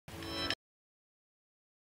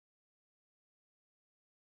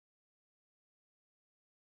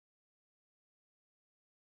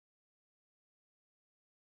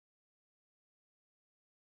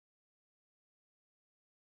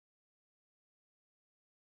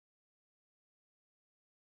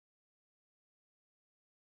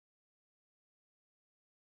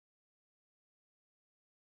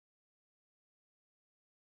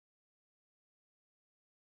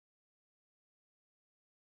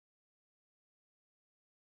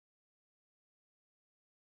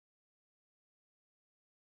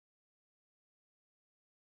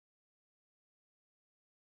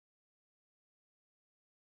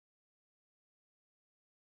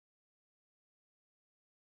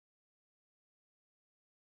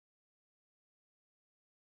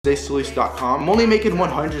Solis.com. I'm only making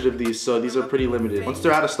 100 of these, so these are pretty limited. Once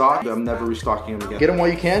they're out of stock, I'm never restocking them again. Get them while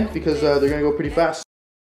you can because they're gonna go pretty fast.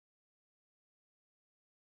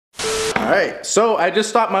 Alright, so I just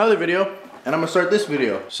stopped my other video and I'm gonna start this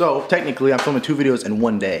video. So technically I'm filming 2 videos in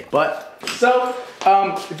 1 day.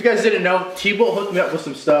 If you guys didn't know, T-Bolt hooked me up with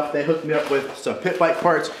some stuff. They hooked me up with some pit bike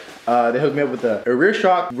parts. They hooked me up with a rear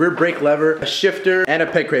shock, rear brake lever, a shifter, and a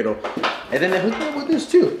peg cradle. And then they hooked me up with this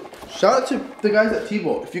too. Shout out to the guys at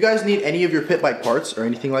T-Bolt. If you guys need any of your pit bike parts or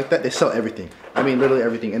anything like that, they sell everything. I mean, literally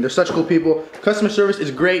everything. And they're such cool people. Customer service is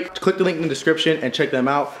great. Click the link in the description and check them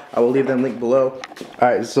out. I will leave them link below. All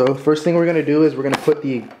right, so first thing we're gonna do is we're gonna put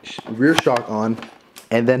the rear shock on.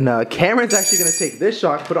 And then Cameron's actually gonna take this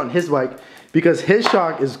shock, put on his bike, because his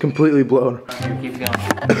shock is completely blown. Keep going.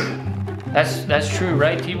 That's true,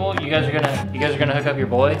 right, T-Bolt? You guys are gonna hook up your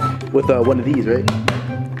boy with one of these, right?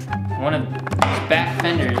 One of these back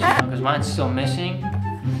fenders, because mine's still missing.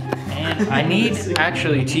 And I need,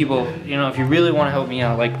 actually, T-Bolt, you know, if you really want to help me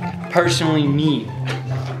out, like personally me,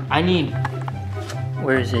 I need,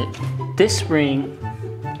 where is it? This spring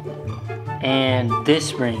and this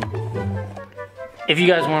spring. If you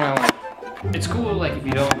guys want to, like, it's cool, like, if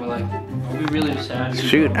you don't, but like, I'll be really sad.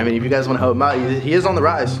 Shoot, I mean, if you guys want to help him out, he is on the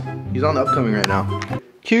rise. He's on the upcoming right now.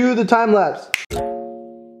 Cue the time lapse.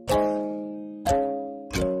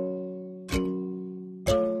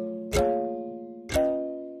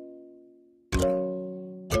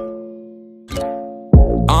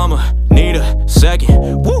 I'ma need a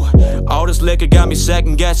second. Woo! All this liquor got me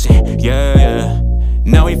second guessing. Yeah, yeah.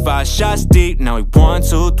 Now he 5 shots deep. Now he 1,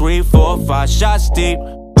 2, 3, 4, 5 shots deep.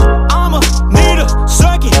 I'ma need a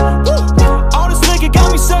second. Woo! All this liquor got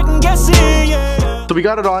me second guessing. Yeah. So we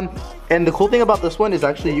got it on, and the cool thing about this one is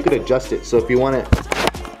actually you could adjust it. So if you want it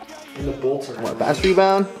in the bolts, or want fast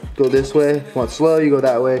rebound, go this way. If you want slow, you go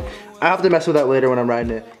that way. I have to mess with that later when I'm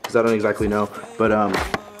riding it because I don't exactly know. But I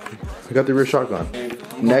got the rear shock on.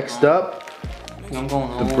 Next up, I'm going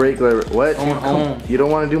home. The brake lever. What? Going home. You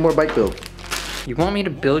don't want to do more bike build? You want me to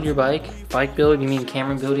build your bike? Bike build? You mean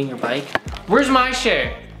Cameron building your bike? Where's my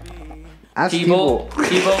share? Ask T-Bolt.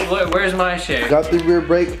 T-Bolt, where's my share? Got the rear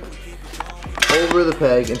brake over the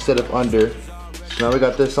peg instead of under. So now we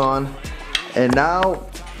got this on. And now,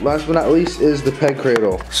 last but not least, is the peg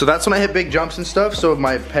cradle. So that's when I hit big jumps and stuff, so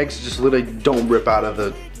my pegs just literally don't rip out of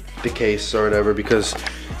the case or whatever, because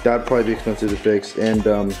that'd probably be expensive to fix. And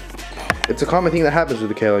it's a common thing that happens with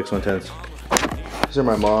the KLX 110s. These are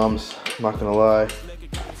my mom's, I'm not gonna lie.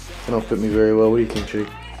 They don't fit me very well. What do you think, Chick?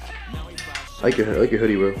 I like your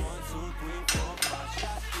hoodie, bro.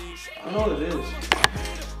 I don't know what it is.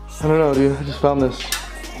 I don't know, dude. I just found this.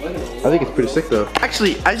 I think it's pretty sick, though.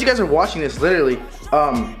 Actually, as you guys are watching this, literally,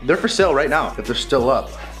 they're for sale right now. If they're still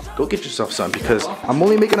up, go get yourself some because I'm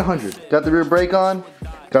only making 100. Got the rear brake on,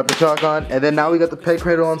 got the shock on, and then now we got the peg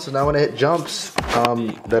cradle on. So now when I hit jumps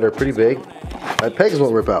that are pretty big, my pegs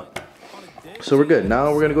won't rip out. So we're good.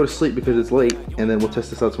 Now we're gonna go to sleep because it's late, and then we'll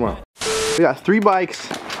test this out tomorrow. We got 3 bikes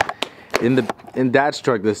in Dad's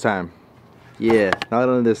truck this time. Yeah, not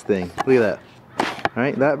on this thing. Look at that. All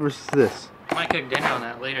right, that versus this. I might cook dinner on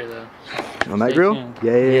that later though. On that grill?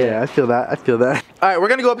 Yeah, I feel that. All right, we're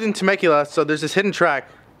gonna go up in Temecula. So there's this hidden track.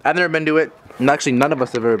 I've never been to it. And actually, none of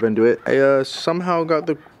us have ever been to it. I somehow got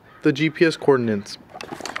the GPS coordinates.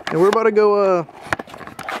 And we're about to go,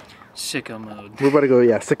 sicko mode. We're about to go,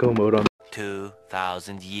 yeah, sicko mode on.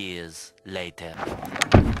 2,000 years later.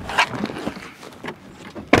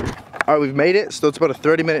 All right, we've made it. So it's about a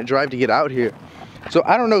 30-minute drive to get out here. So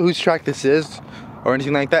I don't know whose track this is or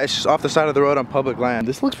anything like that. It's just off the side of the road on public land.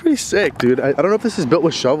 This looks pretty sick, dude. I don't know if this is built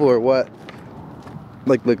with shovel or what.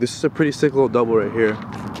 Like, this is a pretty sick little double right here.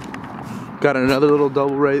 Got another little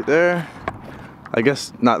double right there. I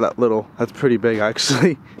guess not that little. That's pretty big,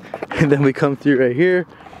 actually. And then we come through right here.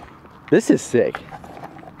 This is sick.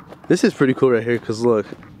 This is pretty cool right here, because look.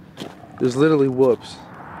 There's literally whoops.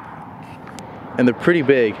 And they're pretty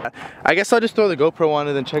big. I guess I'll just throw the GoPro on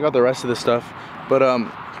and then check out the rest of this stuff. But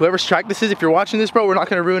whoever's track this is, if you're watching this, bro, we're not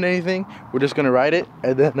gonna ruin anything. We're just gonna ride it,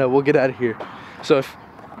 and then we'll get out of here. So if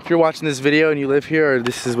you're watching this video and you live here, or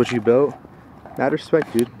this is what you built, mad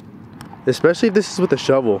respect, dude. Especially if this is with a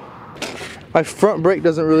shovel. My front brake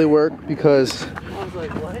doesn't really work because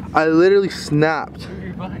I literally snapped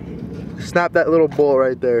that little bolt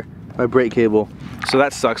right there, my brake cable. So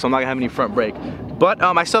that sucks. So I'm not gonna have any front brake. But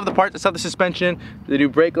I still have the parts. I still have the suspension, the new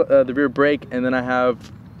brake, the rear brake, and then I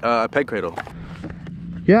have a peg cradle.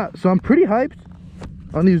 Yeah, so I'm pretty hyped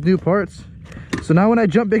on these new parts. So now when I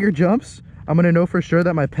jump bigger jumps, I'm gonna know for sure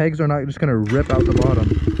that my pegs are not just gonna rip out the bottom.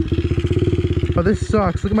 Oh, this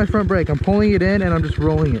sucks. Look at my front brake. I'm pulling it in and I'm just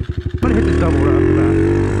rolling it. I'm gonna hit this double right off the bat.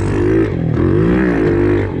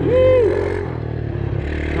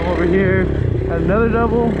 Come over here, got another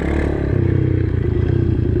double.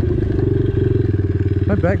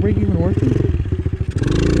 My back brake even working?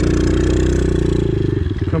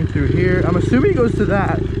 Come through here. I'm assuming it goes to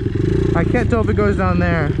that. I can't tell if it goes down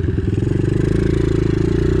there.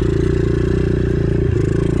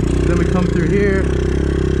 Then we come through here.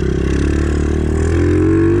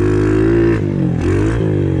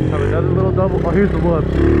 Have another little double. Oh, here's the whoop. A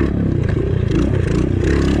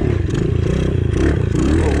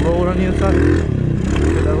little roller on the inside.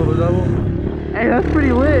 Get that little double. Hey, that's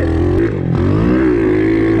pretty lit.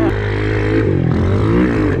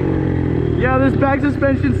 Yeah, this back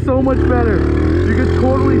suspension's so much better. You can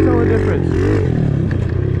totally tell a difference.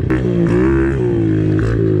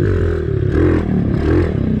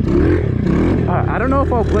 I don't know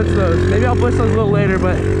if I'll blitz those. Maybe I'll blitz those a little later,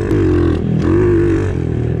 but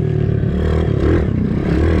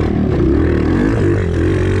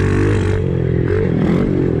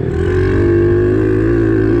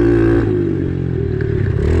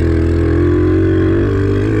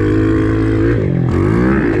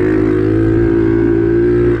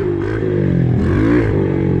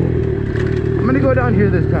I'm gonna go down here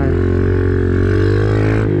this time.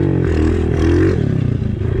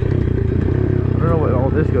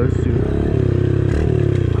 This goes to.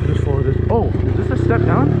 I'll just follow this. Oh, is this a step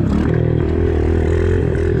down? A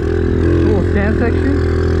little sand section.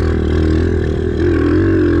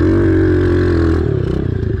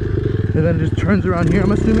 And then it just turns around here,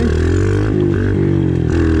 I'm assuming.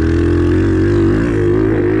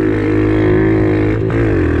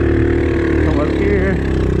 Come up here.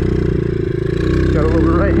 Got a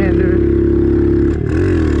little right-hander.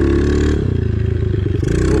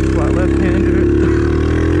 Little flat left-hander.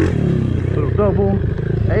 Double.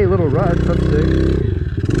 Hey, little rut, that's sick.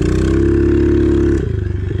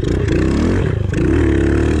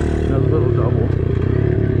 Another little double.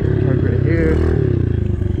 Park right here.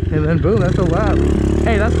 And then boom, that's a lap.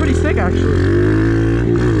 Hey, that's pretty sick actually.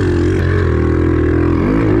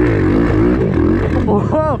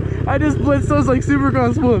 Oh, I just blitzed those like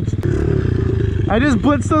supercross whoops. I just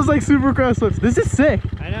blitzed those like supercross whoops. This is sick.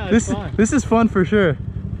 I know, it's fun. This is fun for sure.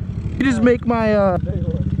 You just make my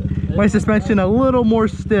my suspension a little more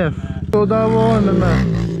stiff. Little double and then that.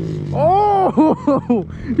 Oh,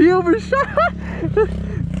 he overshot.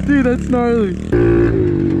 Dude, that's gnarly.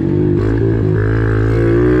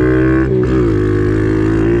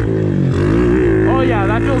 Oh yeah,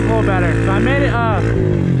 that feels a little better. So I made it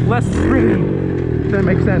less springy. If that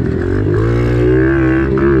makes sense.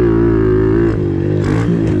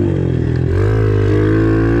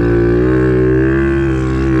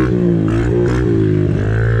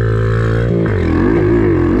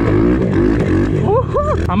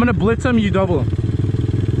 I'm gonna blitz them, you double them.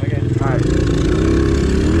 Okay. Alright.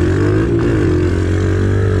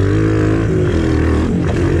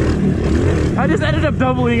 I just ended up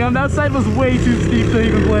doubling them. That side was way too steep to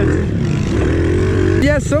even blitz.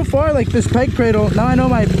 Yeah, so far, like this peg cradle, now I know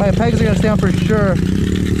my pegs are gonna stay on for sure.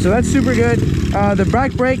 So that's super good. The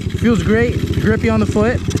back brake feels great, grippy on the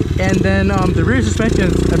foot. And then the rear suspension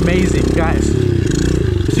is amazing, guys.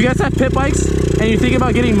 So you guys have pit bikes and you're thinking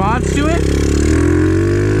about getting mods to it?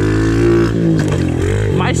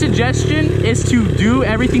 My suggestion is to do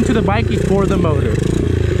everything to the bike before the motor.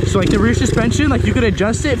 So like the rear suspension, like you could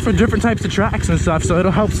adjust it for different types of tracks and stuff, so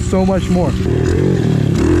it'll help so much more.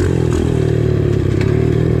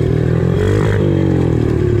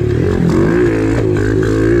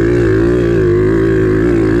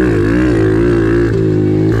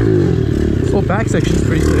 This whole back section is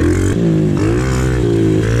pretty sick.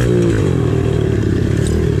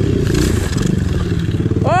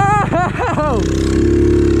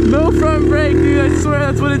 No front brake, dude. I swear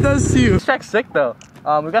that's what it does to you. This track's sick though.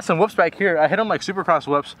 We got some whoops back here. I hit them like supercross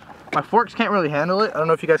whoops. My forks can't really handle it. I don't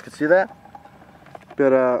know if you guys could see that.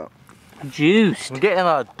 But Juiced. I'm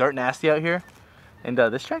getting dirt nasty out here. And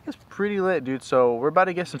this track is pretty lit, dude. So we're about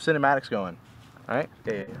to get some cinematics going. Alright?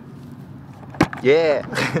 Yeah. Yeah.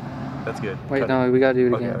 That's good. Wait, no, we gotta do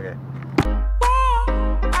it again. Okay.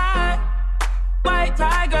 White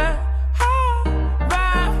tiger.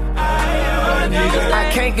 I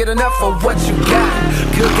can't get enough of what you got.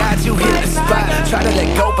 Good God, you hit the spot. Try to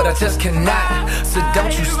let go, but I just cannot. So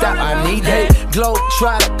don't you stop, I need that. Glow,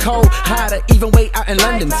 try to cold, hotter, even way out in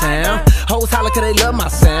London town. Hoes holler cause they love my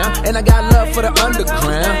sound. And I got love for the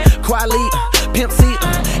underground. Quality, Pimp C,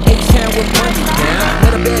 H-Town will punch you down.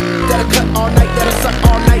 With a bed that'll cut all night, that'll suck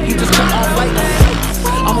all night. You just cut off light.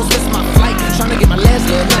 Almost missed my flight, trying to get my last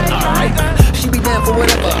little nut, alright. She be down for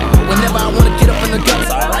whatever, whenever I wanna get up in the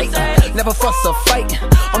guts, alright. fuss or fight.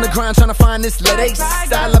 On the ground trying to find this lead ace.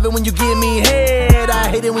 I love it when you give me head, I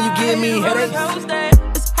hate it when you give me headaches.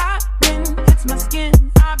 It's hot when it hits my skin,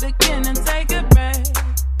 I begin and take a breath.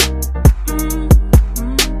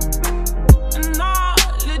 And all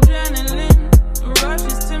adrenaline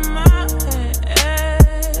rushes to my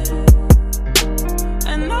head.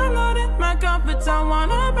 And I'm not in my comfort, I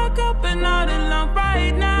wanna back up and all alone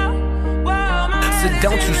right now. So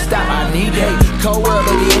don't you stop, I need that. Cold world,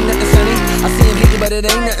 baby, ain't nothing sunny. I see him hitting, but it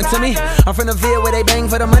ain't nothing to me. I'm from the Ville where they bang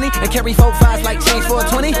for the money and carry 4 5s like change for a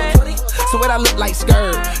 20. So what I look like,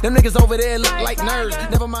 skirt. Them niggas over there look like nerds.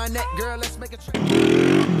 Never mind that, girl, let's make a trip.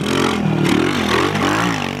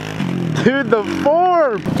 Dude, the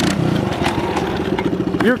form!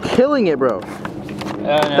 You're killing it, bro.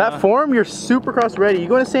 That form, you're Supercross ready. You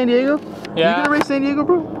going to San Diego? Yeah. You gonna race San Diego,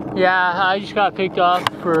 bro? Yeah, I just got picked up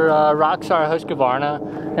for Rockstar Husqvarna.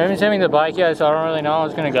 They haven't sent me the bike yet, so I don't really know how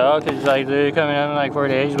it's gonna go because it's like literally coming up in like 4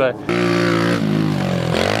 days. But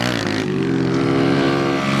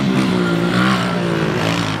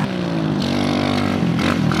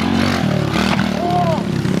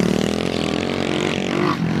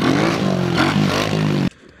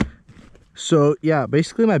so yeah,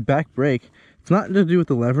 basically my back brake, it's not to do with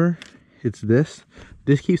the lever, it's this.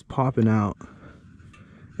 This keeps popping out.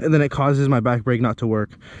 And then it causes my back brake not to work.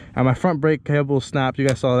 And my front brake cable snapped, you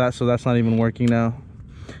guys saw that, so that's not even working now.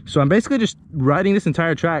 So I'm basically just riding this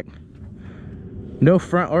entire track. No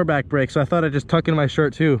front or back brake, so I thought I'd just tuck in my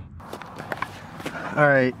shirt too. All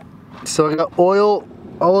right, so I got oil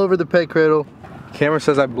all over the peg cradle. Camera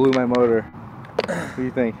says I blew my motor. What do you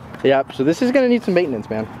think? Yeah, so this is gonna need some maintenance,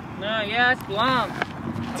 man. no, yeah, it's blown.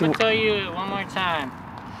 I'm gonna tell you it one more time.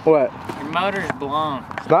 What? Your motor's blown.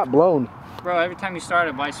 It's not blown. Bro, every time you start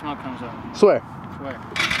it, white smoke comes up. Swear. I swear.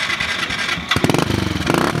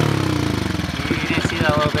 You didn't see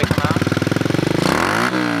that little bit come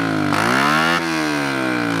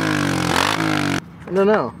out?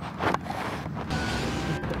 No.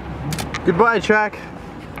 Goodbye, track.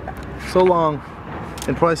 So long.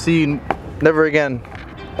 And probably see you never again.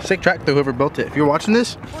 Sick track to whoever built it. If you're watching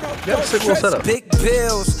this, you have a sick little setup. Big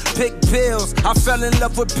bills, big bills. I fell in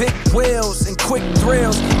love with big wheels and quick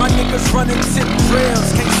thrills. My niggas running tip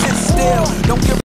drills, can't sit still. Don't give